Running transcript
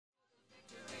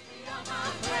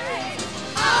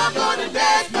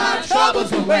dance my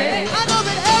troubles away. I know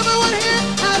that everyone here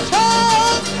has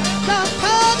troubles.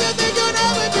 Sometimes you think you'll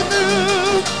never get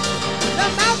through. The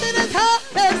mountain is high,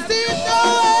 there seems no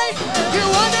way. You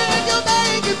wonder if you'll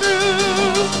make it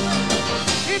through.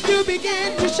 If you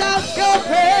begin to shout your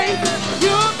praise,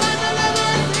 you'll find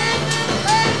deliverance in this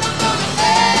place. I'm gonna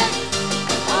dance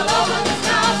all over this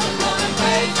house. I'm gonna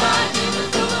praise my Jesus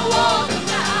till the walls come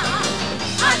down.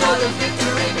 I know there's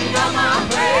victory beyond my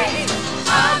praise.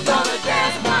 I'm gonna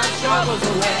dance my troubles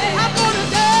away. I'm gonna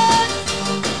dance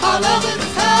all over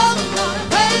this house. I'm gonna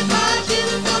praise my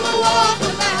Jesus till the walls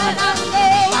come down.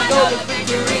 I know there's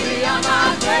victory beyond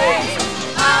my praise.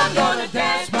 I'm gonna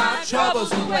dance my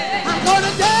troubles away. I'm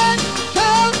gonna dance,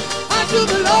 shout unto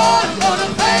the Lord. I'm gonna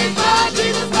praise my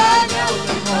Jesus like never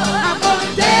before. I'm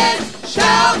gonna dance,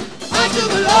 shout unto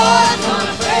the Lord. I'm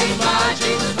gonna praise my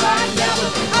Jesus like never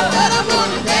before. I said I'm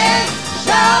gonna dance,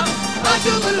 shout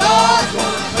unto the Lord. I'm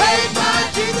gonna praise my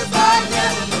Jesus like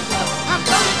never before. I'm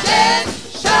gonna dance,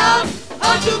 shout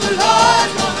unto the Lord.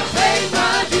 I'm gonna praise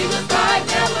my Jesus like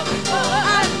never before.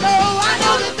 I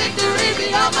know the victory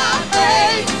beyond my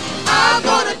faith. I'm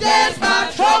gonna dance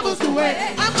my troubles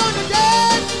away. I'm gonna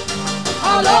dance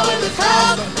all over this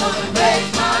house. I'm gonna praise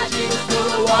my Jesus till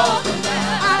the walls come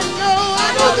down. I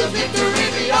know the victory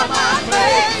beyond my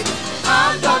faith.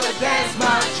 I'm gonna dance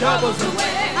my troubles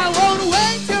away. I won't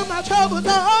wait till my troubles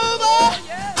are over.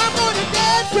 I'm gonna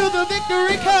dance till the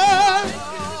victory comes.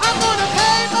 I'm gonna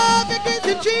pay my victories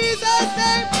in Jesus'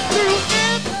 name. Through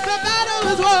him the battle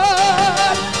is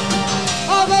won.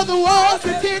 Although the walls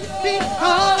continue to be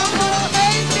tall, I'm gonna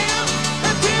praise him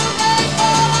until they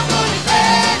fall. I'm gonna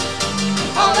dance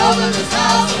all over this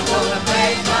house. I'm gonna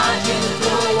praise my Jesus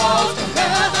till the walls come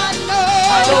down.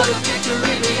 I know the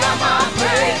victory beyond my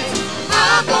praise.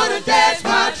 I'm gonna dance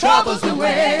my troubles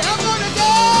away. I'm gonna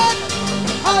dance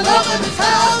all over this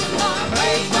house. I'm gonna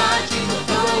praise my Jesus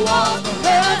till the walls come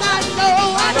down.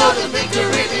 I know the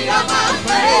victory beyond my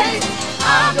praise.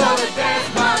 I'm gonna dance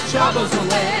my troubles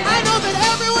away. I know that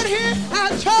everyone here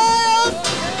has trials.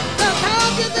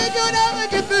 Sometimes you think you'll never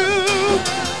get through.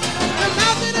 The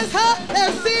mountain is high,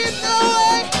 there seems no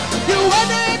way. You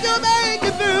wonder if you'll make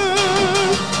it through.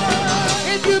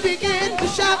 If you begin to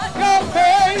shout your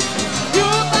praise,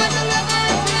 you'll find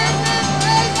deliverance in this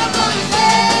place. I'm gonna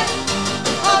dance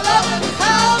all over this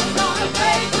house. I'm gonna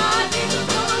praise my Jesus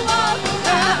till the walls come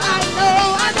down.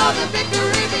 I know the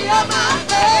victory beyond my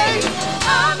faith.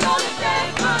 I'm gonna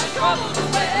dance my troubles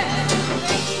away.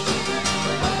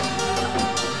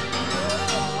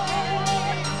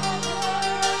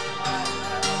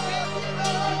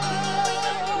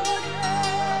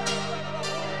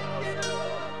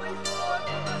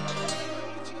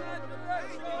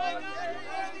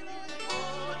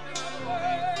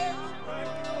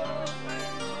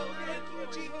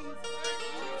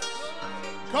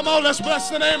 Come on, let's bless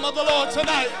the name of the Lord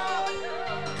tonight.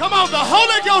 Come on, the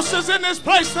Holy Ghost is in this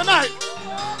place tonight.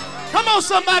 Come on,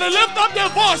 somebody, lift up your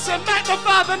voice and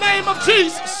magnify the name of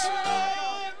Jesus.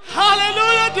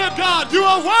 Hallelujah, dear God. You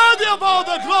are worthy of all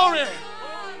the glory,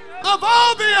 of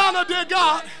all the honor, dear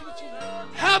God.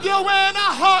 Have your way in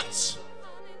our hearts,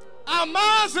 our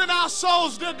minds, and our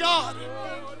souls, dear God.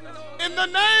 In the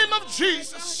name of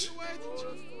Jesus.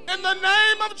 In the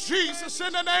name of Jesus.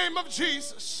 In the name of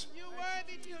Jesus.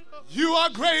 You are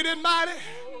great and mighty.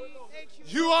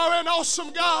 You are an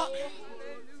awesome God.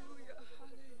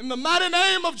 In the mighty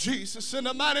name of Jesus. In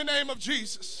the mighty name of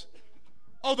Jesus.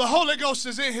 Oh, the Holy Ghost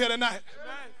is in here tonight.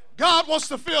 God wants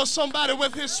to fill somebody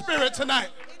with his spirit tonight.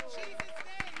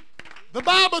 The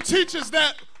Bible teaches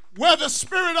that where the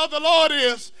Spirit of the Lord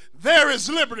is, there is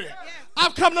liberty.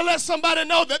 I've come to let somebody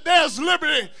know that there's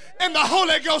liberty in the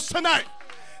Holy Ghost tonight.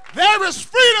 There is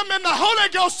freedom in the Holy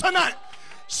Ghost tonight.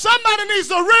 Somebody needs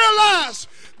to realize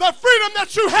the freedom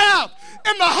that you have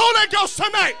in the Holy Ghost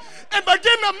tonight and begin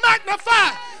to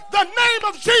magnify the name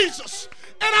of Jesus.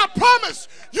 And I promise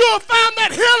you'll find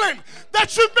that healing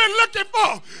that you've been looking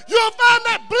for. You'll find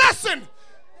that blessing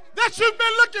that you've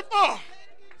been looking for.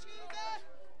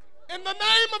 In the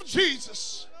name of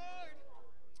Jesus.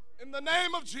 In the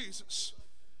name of Jesus.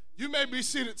 You may be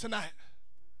seated tonight.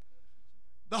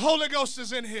 The Holy Ghost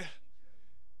is in here.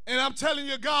 And I'm telling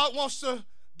you, God wants to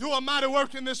do a mighty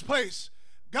work in this place.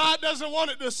 God doesn't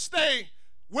want it to stay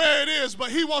where it is,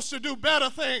 but he wants to do better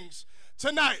things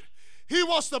tonight. He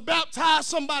wants to baptize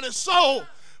somebody's soul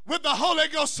with the Holy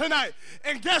Ghost tonight.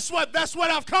 And guess what? That's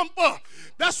what I've come for.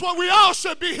 That's what we all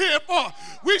should be here for.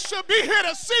 We should be here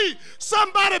to see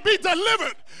somebody be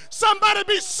delivered, somebody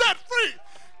be set free.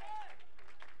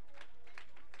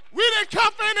 We didn't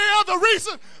come for any other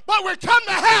reason, but we come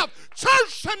to have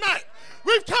church tonight.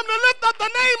 We've come to lift up the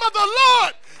name of the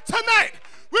Lord tonight.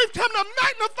 We've come to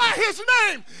magnify his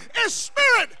name in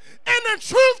spirit and in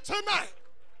truth tonight.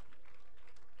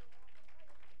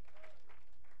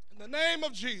 In the name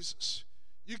of Jesus,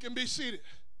 you can be seated.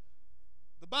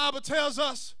 The Bible tells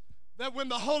us that when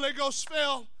the Holy Ghost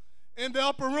fell in the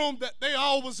upper room, that they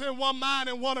all was in one mind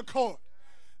and one accord.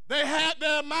 They had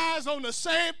their minds on the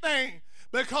same thing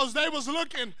because they was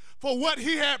looking for what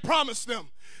he had promised them.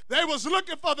 They was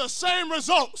looking for the same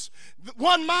results.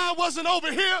 One mind wasn't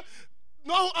over here.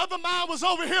 No other mind was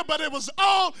over here, but it was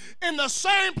all in the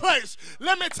same place.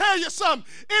 Let me tell you something.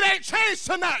 It ain't changed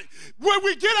tonight. When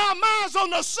we get our minds on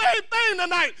the same thing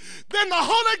tonight, then the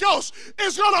Holy Ghost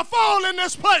is going to fall in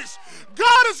this place.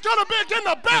 God is going to begin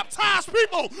to baptize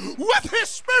people with his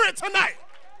spirit tonight.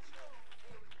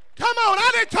 Come on,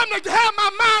 I didn't come to have my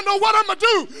mind on what I'm going to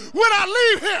do when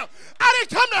I leave here. I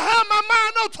didn't come to have my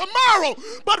mind on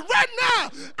tomorrow, but right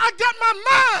now, I got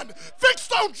my mind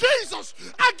fixed on Jesus.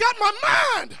 I got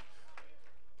my mind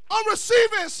on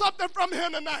receiving something from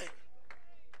him tonight.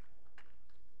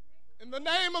 In the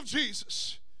name of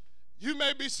Jesus, you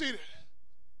may be seated.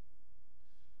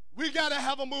 We got to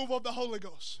have a move of the Holy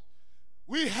Ghost.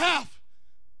 We have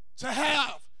to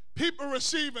have people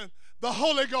receiving the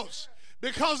Holy Ghost.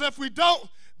 Because if we don't,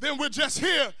 then we're just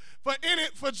here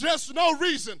for just no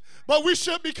reason. But we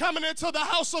should be coming into the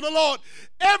house of the Lord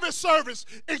every service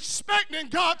expecting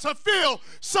God to fill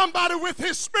somebody with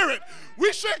his spirit.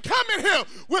 We shouldn't come in here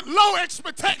with low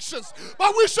expectations,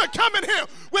 but we should come in here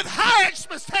with high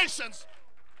expectations.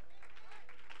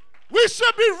 We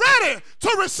should be ready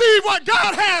to receive what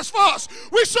God has for us.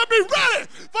 We should be ready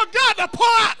for God to pour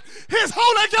out his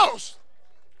Holy Ghost.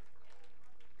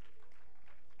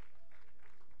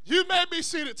 You may be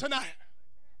seated tonight.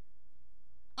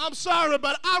 I'm sorry,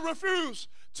 but I refuse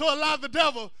to allow the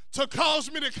devil to cause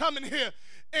me to come in here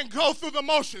and go through the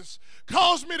motions.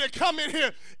 Cause me to come in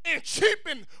here and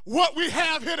cheapen what we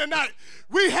have here tonight.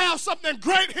 We have something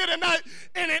great here tonight,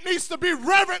 and it needs to be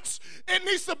reverenced. It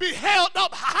needs to be held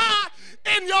up high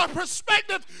in your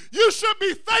perspective. You should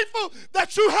be thankful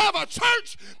that you have a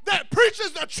church that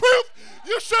preaches the truth.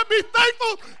 You should be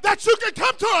thankful that you can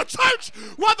come to a church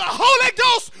where the Holy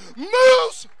Ghost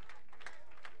moves.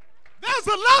 There's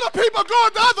a lot of people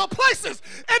going to other places,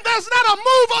 and there's not a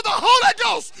move of the Holy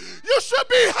Ghost. You should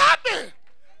be happy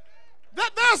that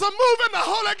there's a move in the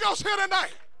Holy Ghost here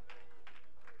tonight.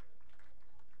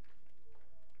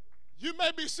 You may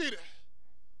be seated.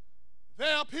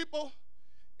 There are people,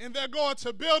 and they're going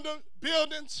to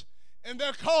buildings, and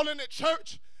they're calling it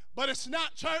church, but it's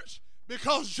not church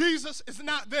because Jesus is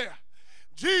not there.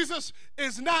 Jesus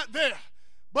is not there,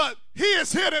 but he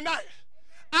is here tonight.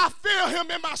 I feel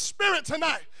him in my spirit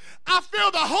tonight. I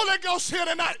feel the Holy Ghost here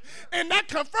tonight. And that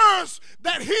confirms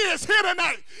that he is here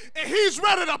tonight. And he's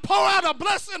ready to pour out a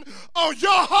blessing on your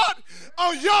heart,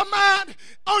 on your mind,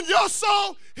 on your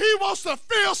soul. He wants to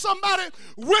fill somebody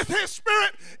with his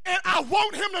spirit. And I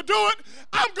want him to do it.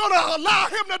 I'm going to allow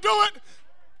him to do it.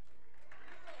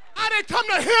 I didn't come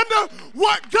to hinder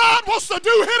what God wants to do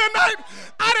here tonight.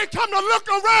 I didn't come to look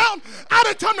around. I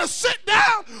didn't come to sit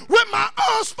down with my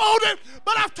arms folded,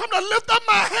 but I've come to lift up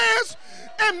my hands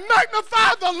and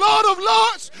magnify the Lord of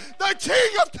Lords, the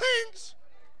King of Kings.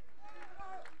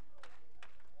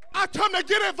 I come to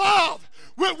get involved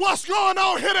with what's going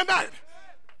on here tonight.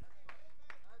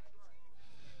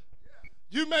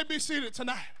 You may be seated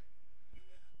tonight.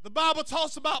 The Bible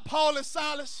talks about Paul and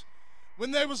Silas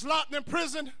when they was locked in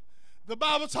prison. The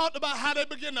Bible talked about how they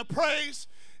began to praise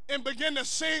and begin to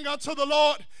sing unto the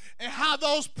Lord, and how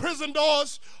those prison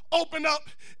doors opened up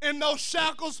and those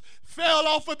shackles fell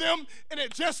off of them. And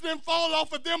it just didn't fall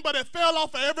off of them, but it fell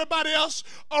off of everybody else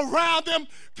around them.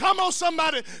 Come on,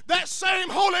 somebody. That same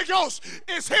Holy Ghost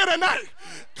is here tonight.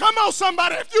 Come on,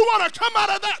 somebody. If you want to come out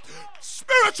of that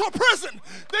spiritual prison,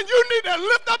 then you need to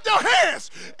lift up your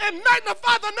hands and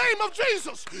magnify the name of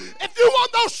Jesus. If you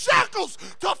want those shackles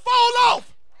to fall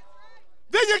off,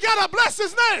 then you got to bless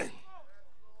his name.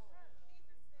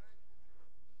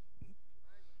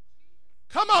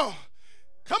 Come on.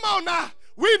 Come on now.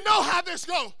 We know how this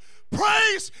goes.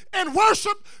 Praise and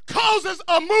worship causes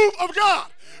a move of God.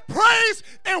 Praise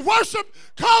and worship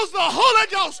cause the Holy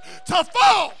Ghost to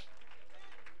fall.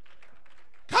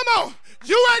 Come on.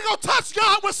 You ain't going to touch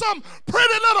God with some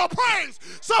pretty little praise,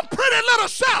 some pretty little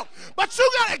shout, but you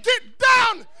got to get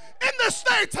down in this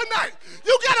thing tonight.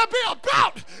 You got to be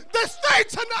about this thing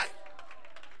tonight.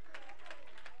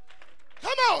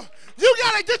 Come on. You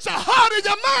got to get your heart and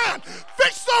your mind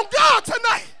fixed on God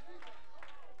tonight.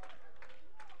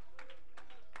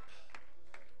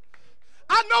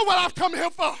 I know what I've come here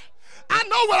for. I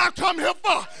know what I've come here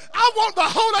for. I want the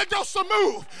Holy Ghost to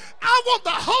move. I want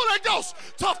the Holy Ghost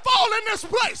to fall in this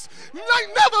place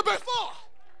like never before.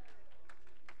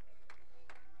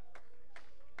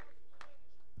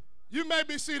 You may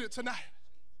be seated tonight.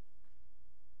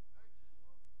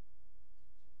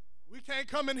 We can't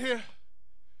come in here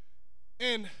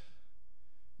and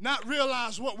not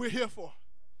realize what we're here for.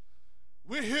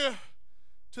 We're here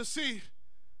to see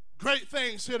great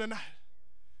things here tonight.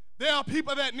 There are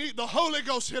people that need the Holy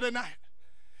Ghost here tonight.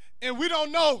 And we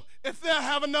don't know if they'll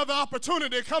have another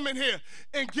opportunity to come in here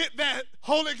and get that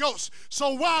Holy Ghost.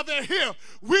 So while they're here,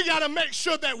 we got to make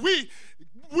sure that we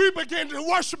begin to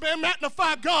worship and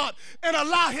magnify God and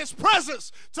allow his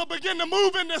presence to begin to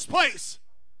move in this place.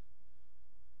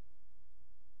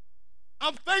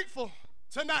 I'm thankful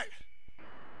tonight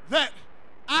that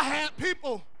I had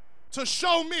people to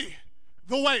show me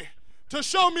the way, to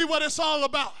show me what it's all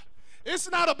about. It's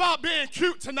not about being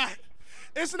cute tonight.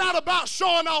 It's not about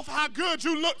showing off how good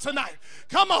you look tonight.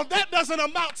 Come on, that doesn't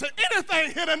amount to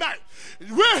anything here tonight.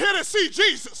 We're here to see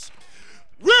Jesus.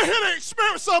 We're here to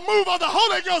experience a move of the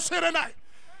Holy Ghost here tonight.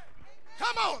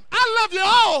 Come on, I love you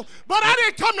all, but I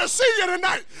didn't come to see you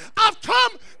tonight. I've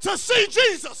come to see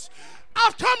Jesus.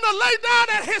 I've come to lay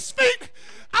down at his feet.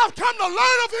 I've come to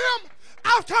learn of him.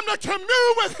 I've come to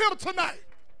commune with him tonight.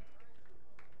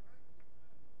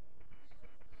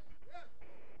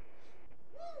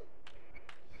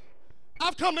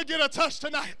 I've come to get a touch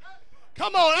tonight.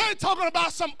 Come on, I ain't talking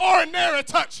about some ordinary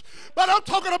touch, but I'm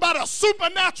talking about a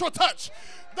supernatural touch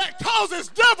that causes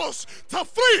devils to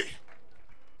flee.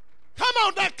 Come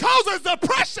on, that causes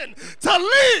depression to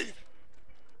leave.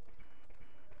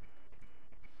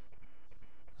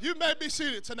 You may be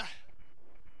seated tonight.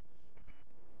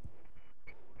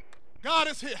 God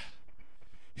is here.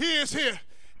 He is here.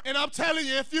 And I'm telling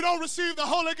you, if you don't receive the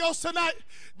Holy Ghost tonight,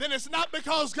 then it's not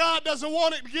because God doesn't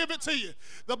want it to give it to you.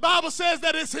 The Bible says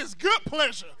that it's his good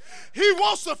pleasure. He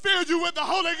wants to fill you with the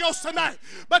Holy Ghost tonight.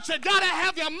 But you got to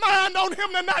have your mind on him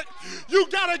tonight. You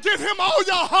got to give him all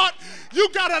your heart. You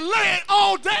got to lay it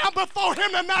all down before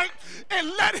him tonight and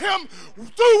let him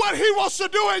do what he wants to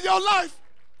do in your life.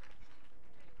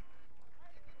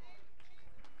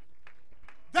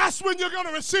 That's when you're going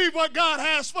to receive what God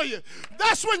has for you.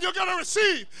 That's when you're going to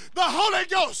receive the Holy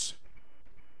Ghost.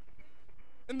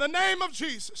 In the name of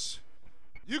Jesus,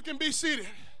 you can be seated.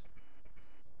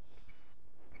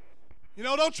 You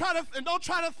know, don't try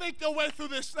to think your way through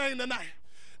this thing tonight.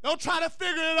 Don't try to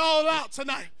figure it all out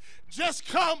tonight. Just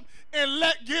come and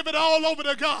give it all over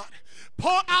to God.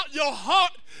 Pour out your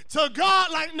heart to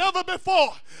God like never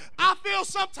before. I feel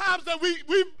sometimes that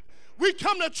we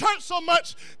come to church so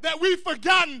much that we've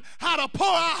forgotten how to pour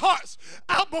our hearts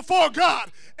out before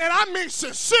God. And I mean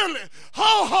sincerely,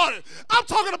 wholehearted. I'm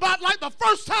talking about like the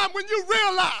first time when you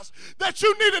realized that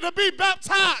you needed to be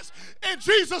baptized in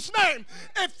Jesus' name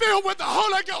and filled with the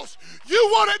Holy Ghost. You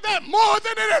wanted that more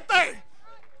than anything.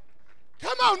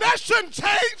 Come on, that shouldn't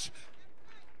change.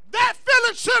 That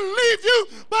feeling shouldn't leave you,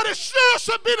 but it sure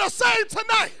should be the same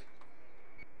tonight.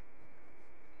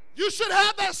 You should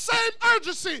have that same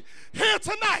urgency here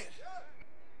tonight.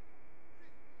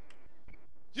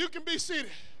 You can be seated.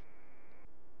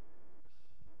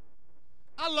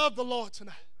 I love the Lord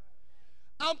tonight.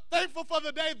 I'm thankful for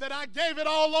the day that I gave it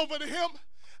all over to him.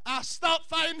 I stopped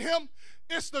fighting him.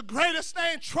 It's the greatest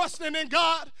thing, trusting in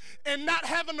God and not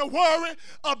having to worry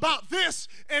about this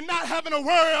and not having to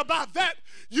worry about that.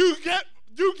 You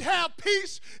have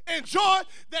peace and joy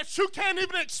that you can't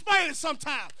even explain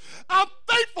sometimes. I'm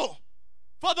thankful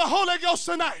for the Holy Ghost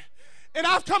tonight, and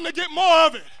I've come to get more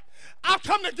of it. I've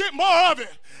come to get more of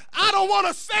it. I don't want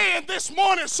to stay in this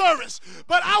morning service,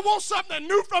 but I want something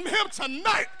new from him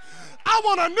tonight. I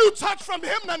want a new touch from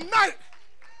him tonight.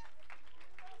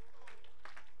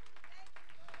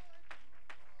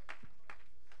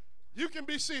 You can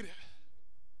be seated.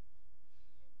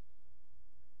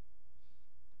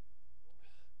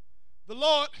 The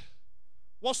Lord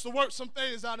wants to work some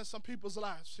things out in some people's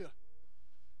lives here.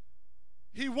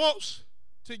 He wants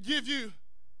to give you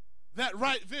that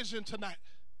right vision tonight.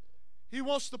 He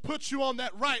wants to put you on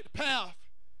that right path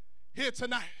here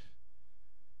tonight.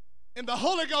 And the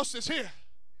Holy Ghost is here.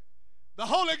 The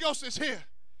Holy Ghost is here.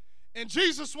 And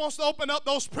Jesus wants to open up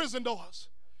those prison doors.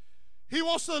 He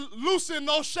wants to loosen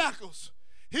those shackles.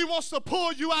 He wants to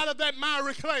pull you out of that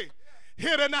miry clay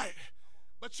here tonight.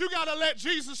 But you got to let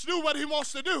Jesus do what he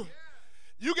wants to do.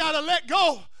 You got to let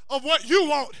go of what you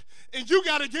want, and you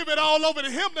got to give it all over to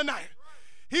him tonight.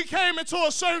 He came into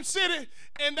a certain city,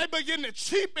 and they began to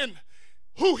cheapen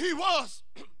who he was.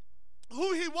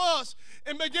 who he was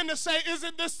and begin to say,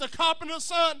 isn't this the carpenter's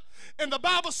son? And the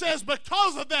Bible says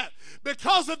because of that,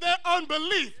 because of their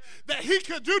unbelief, that he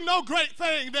could do no great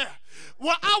thing there.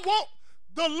 Well, I want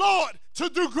the Lord to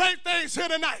do great things here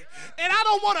tonight. And I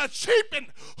don't want to cheapen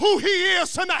who he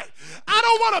is tonight. I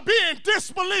don't want to be in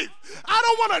disbelief. I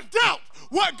don't want to doubt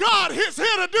what God is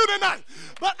here to do tonight.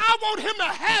 But I want him to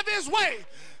have his way.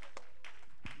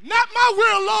 Not my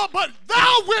will, Lord, but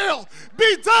thy will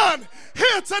be done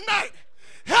here tonight.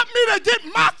 Help me to get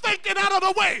my thinking out of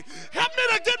the way. Help me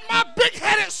to get my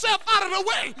big-headed self out of the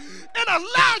way and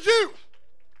allow you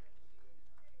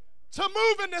to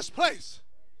move in this place.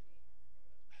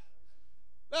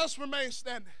 Let us remain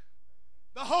standing.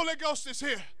 The Holy Ghost is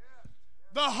here.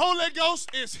 The Holy Ghost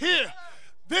is here.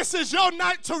 This is your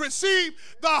night to receive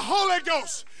the Holy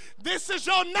Ghost. This is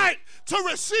your night to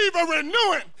receive a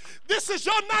renewing. This is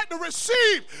your night to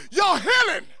receive your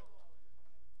healing.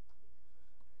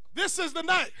 This is the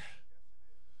night.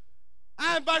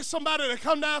 I invite somebody to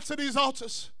come down to these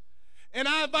altars. And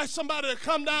I invite somebody to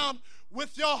come down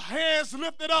with your hands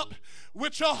lifted up,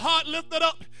 with your heart lifted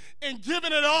up, and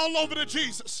giving it all over to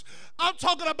Jesus. I'm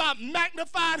talking about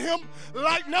magnifying him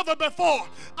like never before.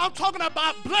 I'm talking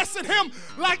about blessing him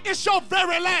like it's your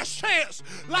very last chance,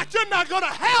 like you're not going to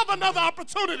have another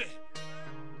opportunity.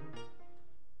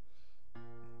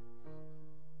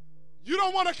 You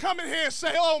don't want to come in here and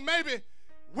say, oh, maybe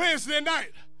Wednesday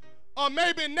night or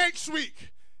maybe next week.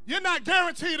 You're not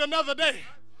guaranteed another day.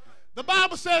 The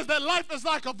Bible says that life is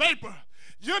like a vapor.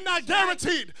 You're not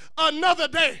guaranteed another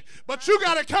day, but you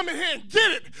got to come in here and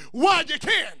get it while you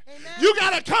can. Amen. You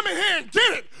got to come in here and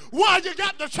get it while you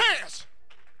got the chance.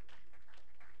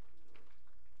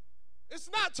 It's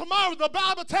not tomorrow. The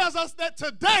Bible tells us that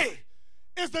today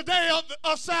is the day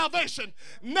of salvation.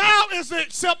 Now is the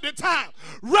accepted time.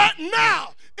 Right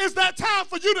now is that time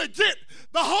for you to get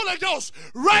the Holy Ghost.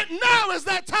 Right now is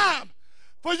that time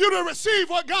for you to receive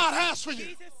what God has for you. In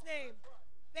Jesus' name.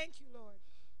 Thank you, Lord.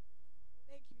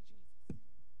 Thank you,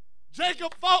 Jesus.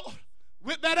 Jacob fought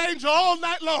with that angel all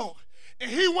night long,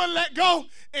 and he wouldn't let go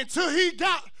until he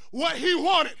got what he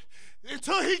wanted,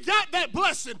 until he got that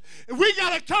blessing. And we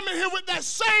got to come in here with that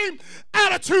same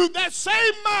attitude, that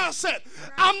same mindset.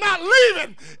 I'm not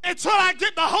leaving until I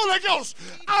get the Holy Ghost.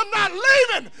 I'm not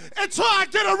leaving until I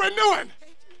get a renewing.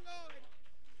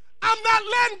 I'm not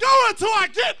letting go until I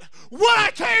get what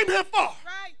I came here for.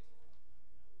 Right.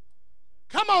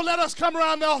 Come on, let us come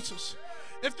around the altars.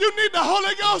 If you need the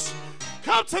Holy Ghost,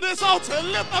 come to this altar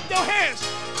and lift up your hands.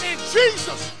 And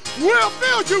Jesus will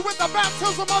fill you with the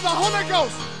baptism of the Holy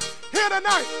Ghost here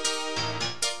tonight.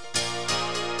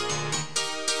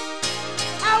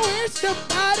 I wish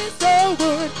somebody so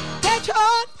would catch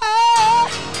on